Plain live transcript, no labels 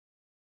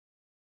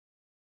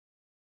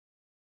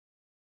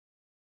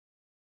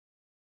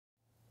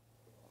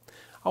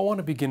I want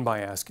to begin by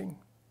asking,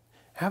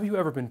 have you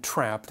ever been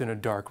trapped in a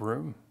dark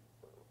room?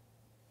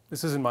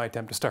 This isn't my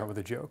attempt to start with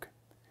a joke.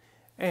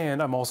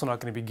 And I'm also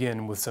not going to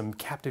begin with some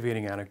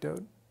captivating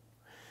anecdote.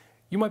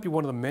 You might be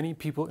one of the many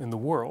people in the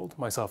world,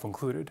 myself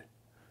included,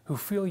 who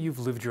feel you've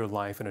lived your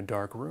life in a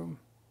dark room.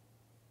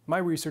 My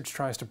research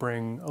tries to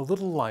bring a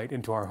little light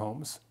into our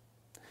homes.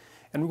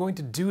 And we're going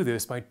to do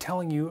this by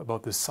telling you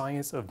about the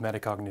science of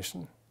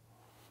metacognition.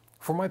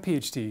 For my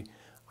PhD,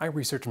 I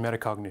research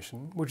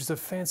metacognition, which is a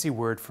fancy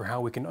word for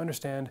how we can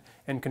understand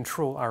and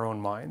control our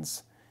own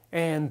minds,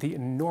 and the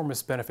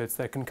enormous benefits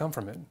that can come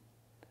from it.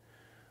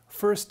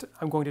 First,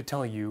 I'm going to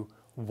tell you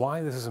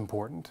why this is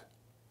important,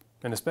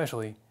 and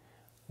especially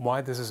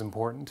why this is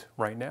important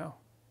right now.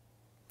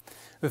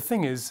 The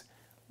thing is,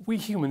 we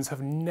humans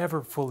have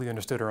never fully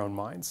understood our own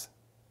minds,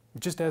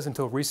 just as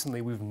until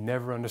recently we've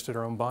never understood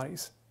our own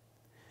bodies.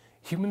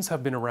 Humans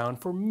have been around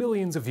for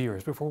millions of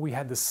years before we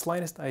had the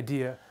slightest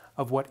idea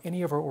of what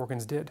any of our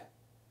organs did.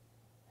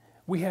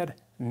 We had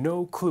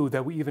no clue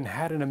that we even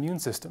had an immune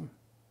system.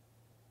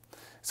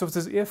 So it's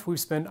as if we've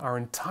spent our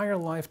entire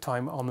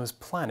lifetime on this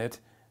planet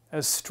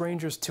as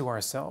strangers to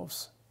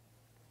ourselves.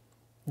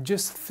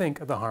 Just think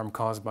of the harm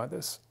caused by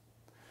this.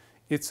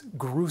 It's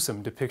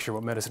gruesome to picture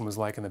what medicine was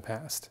like in the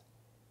past.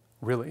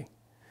 Really.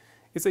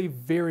 It's a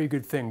very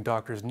good thing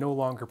doctors no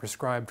longer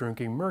prescribe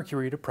drinking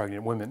mercury to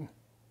pregnant women.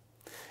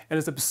 And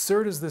as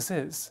absurd as this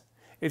is,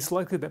 it's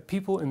likely that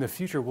people in the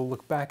future will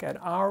look back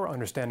at our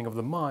understanding of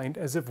the mind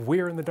as if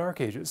we're in the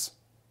Dark Ages.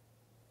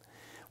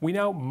 We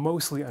now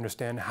mostly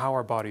understand how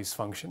our bodies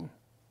function.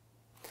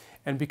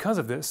 And because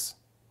of this,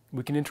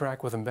 we can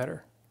interact with them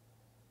better.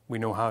 We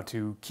know how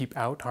to keep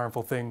out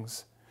harmful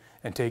things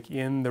and take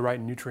in the right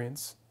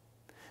nutrients.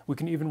 We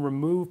can even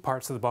remove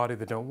parts of the body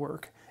that don't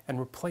work and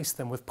replace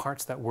them with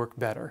parts that work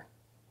better.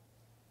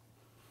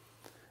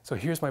 So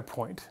here's my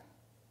point.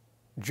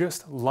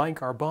 Just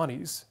like our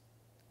bodies,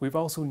 we've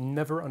also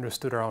never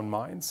understood our own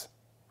minds.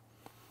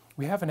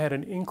 We haven't had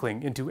an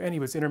inkling into any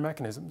of its inner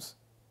mechanisms.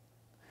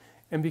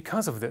 And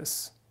because of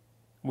this,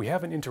 we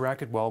haven't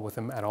interacted well with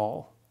them at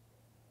all.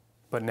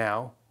 But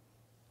now,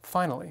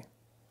 finally,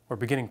 we're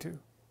beginning to.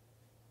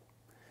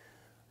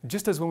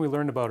 Just as when we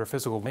learned about our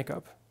physical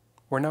makeup,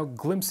 we're now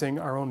glimpsing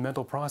our own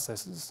mental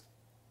processes,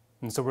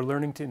 and so we're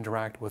learning to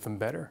interact with them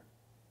better.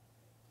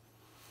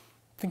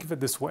 Think of it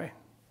this way.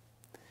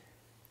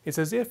 It's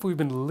as if we've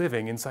been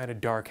living inside a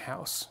dark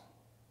house.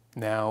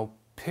 Now,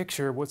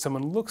 picture what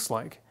someone looks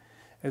like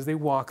as they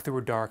walk through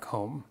a dark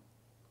home,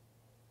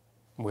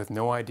 with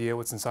no idea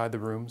what's inside the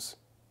rooms.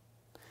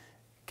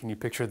 Can you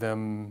picture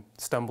them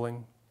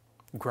stumbling,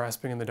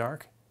 grasping in the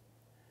dark?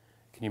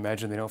 Can you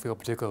imagine they don't feel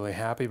particularly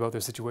happy about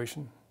their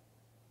situation?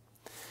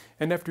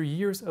 And after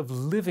years of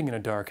living in a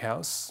dark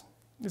house,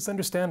 it's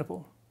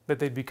understandable that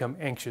they'd become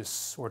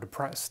anxious or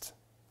depressed,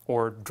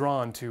 or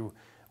drawn to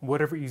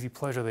whatever easy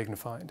pleasure they can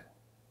find.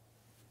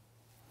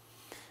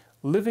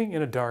 Living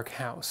in a dark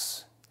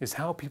house is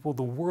how people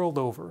the world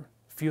over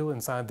feel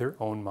inside their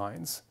own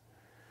minds,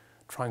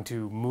 trying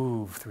to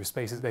move through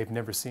spaces they've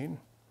never seen,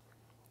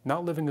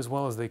 not living as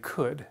well as they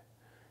could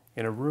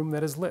in a room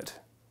that is lit.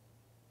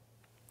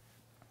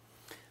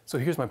 So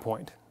here's my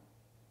point.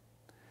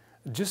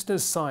 Just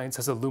as science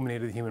has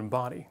illuminated the human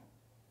body,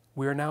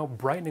 we are now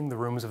brightening the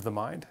rooms of the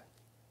mind.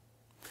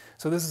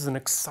 So this is an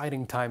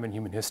exciting time in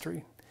human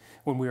history,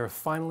 when we are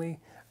finally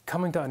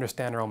coming to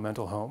understand our own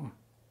mental home.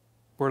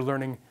 We're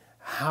learning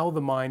how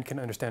the mind can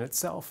understand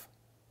itself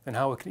and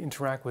how it can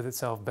interact with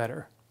itself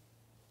better.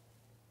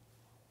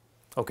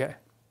 Okay,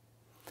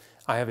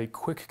 I have a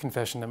quick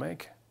confession to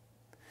make.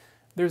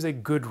 There's a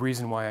good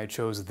reason why I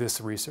chose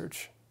this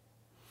research.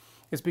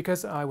 It's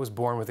because I was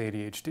born with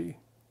ADHD,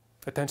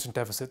 attention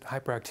deficit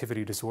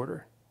hyperactivity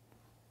disorder.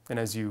 And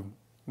as you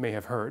may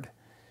have heard,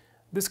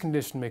 this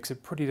condition makes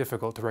it pretty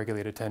difficult to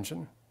regulate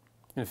attention.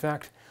 In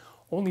fact,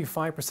 only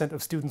 5%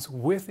 of students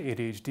with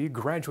ADHD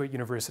graduate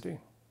university.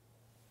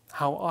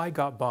 How I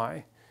got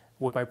by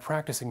was by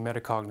practicing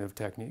metacognitive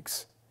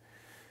techniques.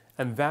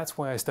 And that's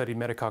why I studied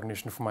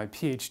metacognition for my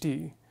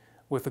PhD,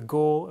 with the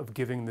goal of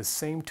giving the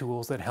same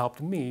tools that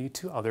helped me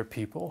to other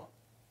people.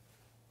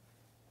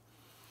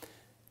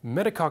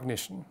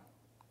 Metacognition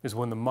is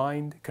when the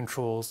mind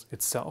controls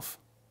itself.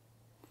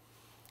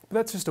 But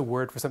that's just a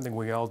word for something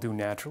we all do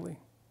naturally.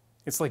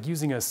 It's like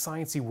using a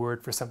sciencey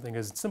word for something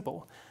as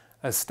simple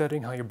as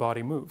studying how your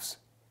body moves.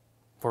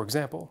 For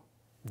example,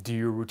 do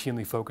you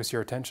routinely focus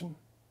your attention?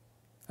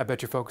 I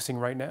bet you're focusing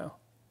right now.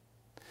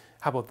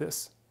 How about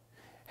this?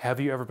 Have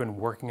you ever been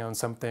working on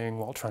something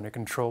while trying to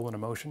control an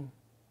emotion?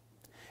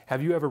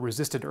 Have you ever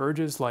resisted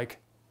urges like,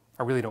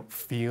 I really don't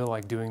feel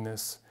like doing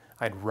this,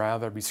 I'd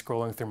rather be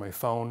scrolling through my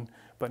phone,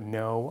 but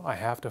no, I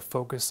have to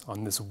focus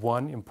on this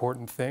one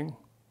important thing?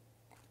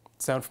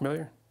 Sound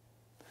familiar?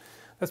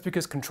 That's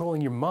because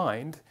controlling your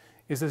mind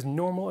is as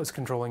normal as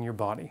controlling your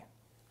body.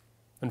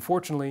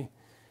 Unfortunately,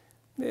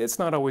 it's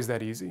not always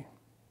that easy.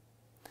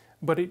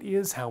 But it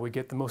is how we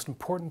get the most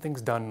important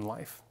things done in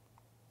life.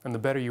 And the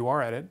better you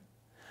are at it,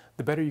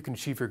 the better you can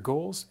achieve your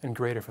goals and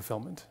greater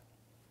fulfillment.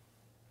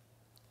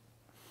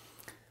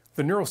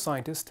 The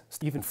neuroscientist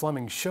Stephen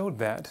Fleming showed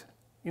that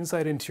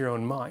insight into your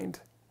own mind,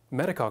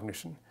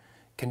 metacognition,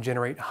 can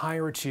generate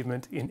higher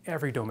achievement in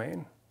every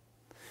domain.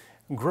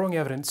 Growing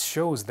evidence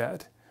shows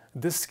that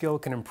this skill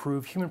can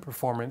improve human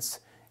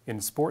performance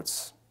in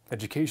sports,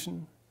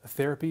 education,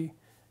 therapy,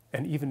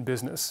 and even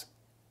business.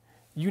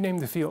 You name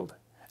the field,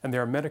 and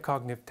there are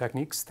metacognitive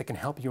techniques that can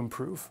help you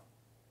improve.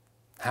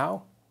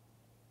 How?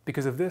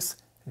 Because of this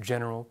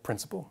general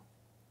principle.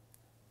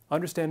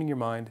 Understanding your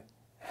mind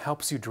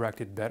helps you direct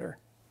it better.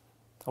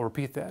 I'll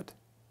repeat that.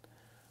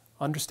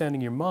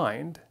 Understanding your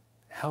mind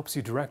helps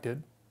you direct it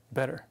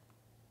better.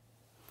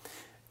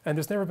 And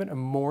there's never been a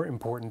more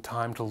important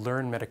time to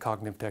learn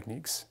metacognitive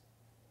techniques.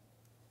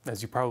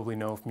 As you probably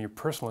know from your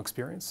personal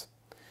experience,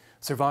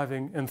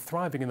 surviving and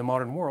thriving in the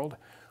modern world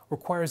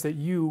requires that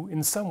you,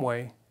 in some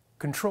way,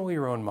 control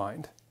your own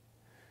mind.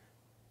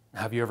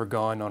 Have you ever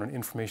gone on an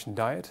information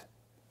diet?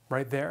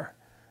 Right there,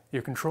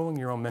 you're controlling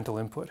your own mental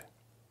input.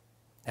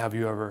 Have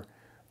you ever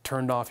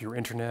turned off your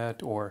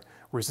internet or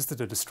resisted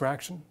a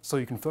distraction so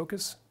you can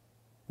focus?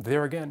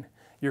 There again,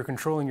 you're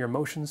controlling your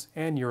emotions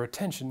and your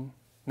attention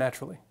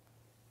naturally.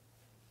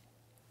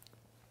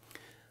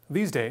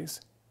 These days,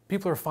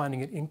 people are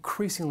finding it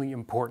increasingly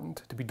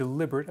important to be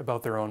deliberate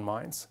about their own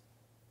minds.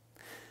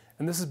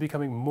 And this is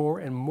becoming more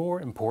and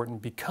more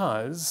important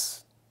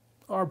because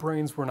our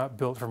brains were not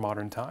built for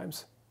modern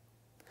times.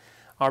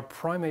 Our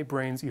primate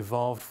brains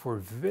evolved for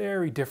a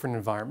very different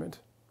environment.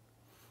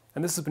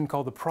 And this has been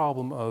called the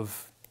problem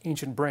of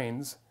ancient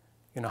brains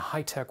in a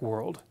high-tech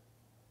world.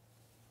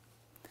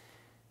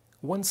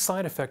 One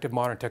side effect of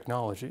modern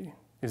technology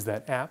is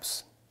that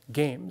apps,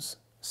 games,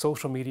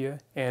 social media,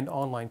 and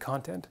online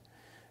content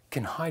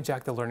can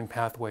hijack the learning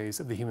pathways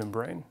of the human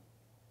brain.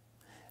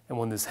 And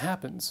when this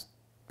happens,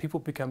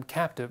 people become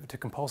captive to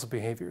compulsive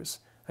behaviors,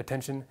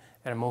 attention,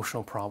 and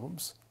emotional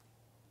problems.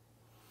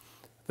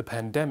 The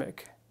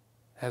pandemic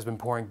has been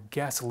pouring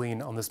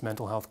gasoline on this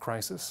mental health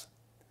crisis.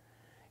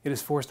 It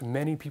has forced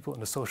many people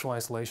into social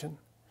isolation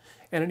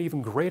and an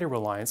even greater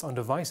reliance on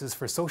devices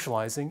for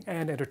socializing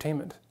and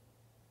entertainment.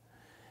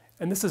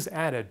 And this has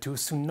added to a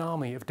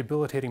tsunami of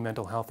debilitating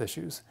mental health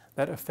issues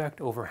that affect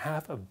over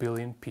 500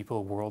 million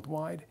people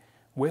worldwide,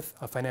 with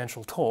a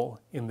financial toll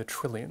in the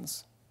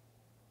trillions.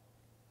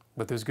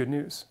 But there's good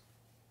news.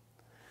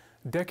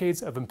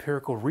 Decades of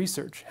empirical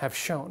research have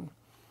shown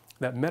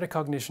that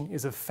metacognition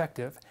is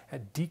effective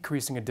at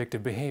decreasing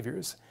addictive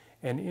behaviors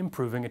and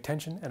improving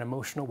attention and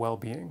emotional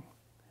well-being.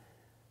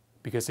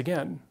 Because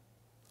again,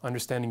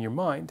 understanding your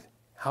mind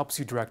helps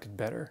you direct it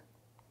better.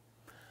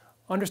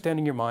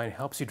 Understanding your mind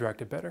helps you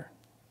direct it better.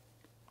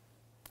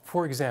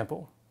 For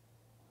example,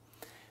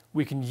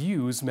 we can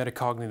use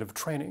metacognitive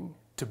training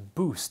to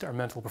boost our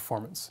mental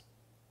performance.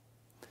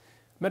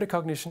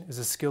 Metacognition is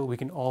a skill we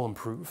can all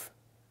improve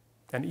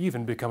and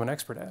even become an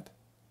expert at.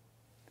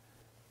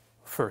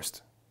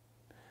 First,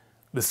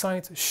 the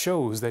science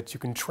shows that you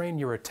can train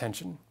your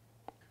attention.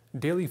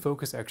 Daily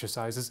focus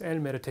exercises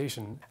and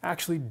meditation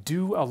actually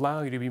do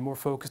allow you to be more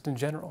focused in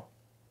general.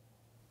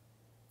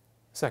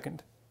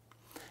 Second,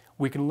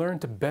 we can learn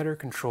to better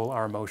control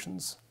our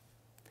emotions.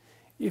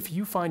 If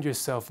you find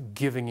yourself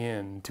giving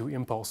in to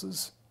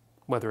impulses,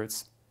 whether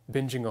it's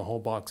binging a whole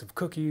box of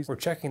cookies or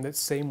checking that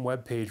same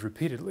web page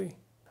repeatedly,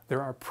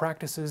 there are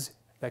practices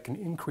that can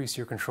increase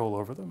your control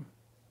over them.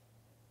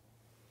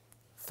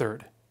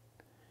 Third,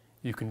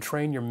 you can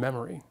train your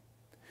memory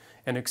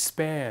and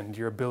expand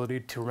your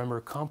ability to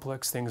remember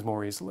complex things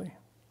more easily.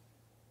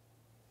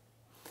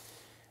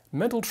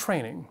 Mental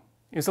training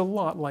is a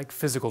lot like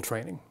physical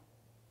training.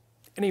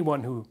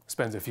 Anyone who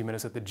spends a few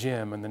minutes at the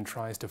gym and then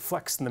tries to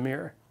flex in the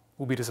mirror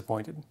will be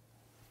disappointed.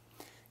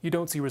 You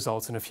don't see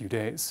results in a few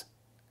days,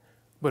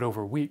 but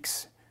over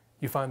weeks,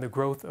 you find the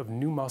growth of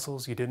new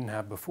muscles you didn't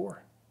have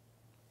before.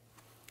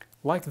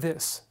 Like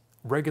this,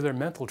 regular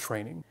mental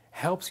training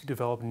helps you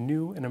develop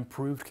new and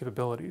improved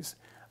capabilities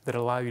that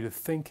allow you to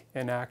think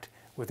and act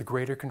with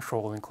greater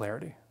control and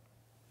clarity.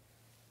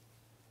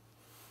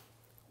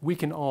 We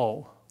can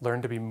all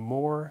learn to be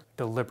more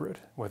deliberate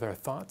with our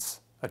thoughts,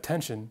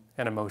 attention,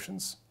 and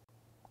emotions.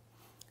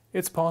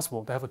 It's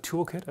possible to have a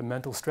toolkit of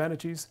mental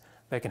strategies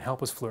that can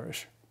help us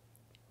flourish.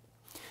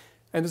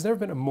 And there's never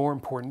been a more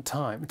important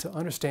time to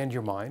understand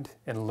your mind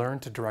and learn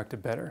to direct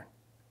it better.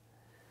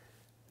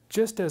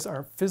 Just as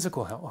our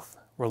physical health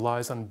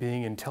relies on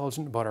being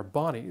intelligent about our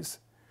bodies,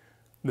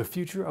 the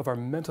future of our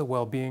mental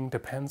well-being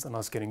depends on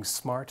us getting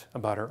smart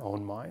about our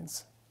own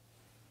minds.